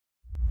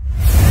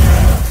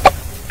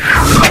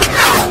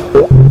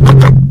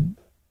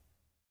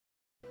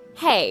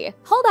Hey,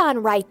 hold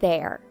on right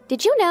there.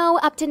 Did you know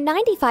up to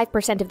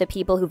 95% of the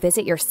people who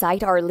visit your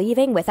site are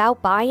leaving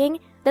without buying?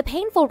 The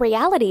painful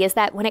reality is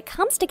that when it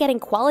comes to getting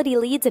quality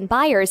leads and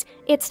buyers,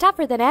 it's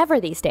tougher than ever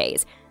these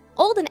days.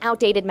 Old and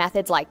outdated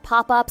methods like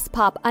pop-ups,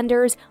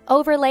 pop-unders,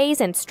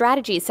 overlays, and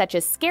strategies such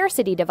as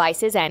scarcity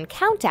devices and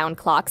countdown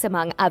clocks,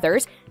 among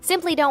others,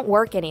 simply don't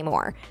work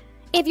anymore.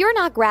 If you're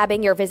not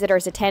grabbing your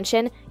visitors'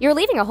 attention, you're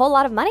leaving a whole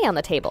lot of money on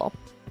the table.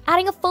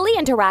 Adding a fully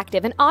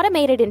interactive and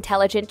automated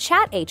intelligent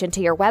chat agent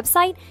to your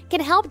website can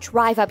help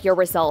drive up your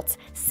results,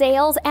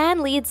 sales,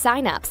 and lead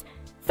signups.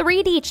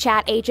 3D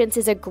Chat Agents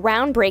is a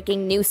groundbreaking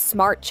new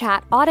smart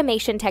chat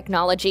automation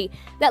technology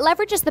that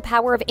leverages the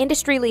power of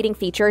industry-leading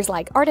features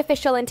like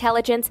artificial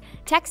intelligence,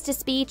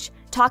 text-to-speech,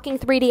 talking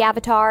 3D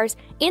avatars,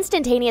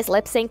 instantaneous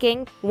lip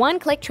syncing,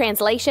 one-click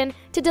translation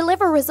to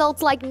deliver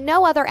results like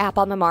no other app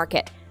on the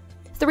market.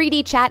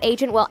 3D Chat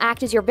Agent will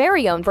act as your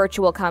very own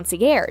virtual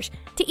concierge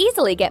to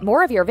easily get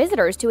more of your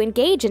visitors to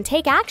engage and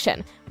take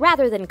action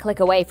rather than click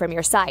away from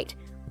your site.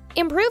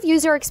 Improve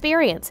user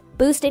experience,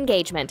 boost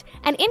engagement,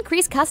 and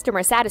increase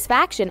customer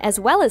satisfaction as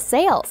well as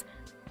sales.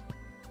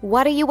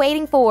 What are you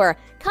waiting for?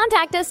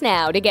 Contact us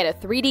now to get a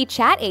 3D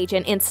Chat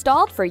Agent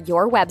installed for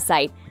your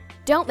website.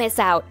 Don't miss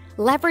out.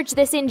 Leverage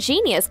this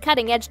ingenious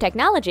cutting-edge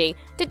technology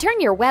to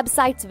turn your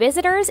website's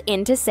visitors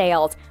into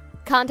sales.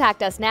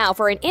 Contact us now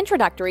for an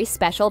introductory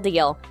special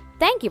deal.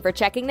 Thank you for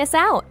checking this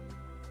out.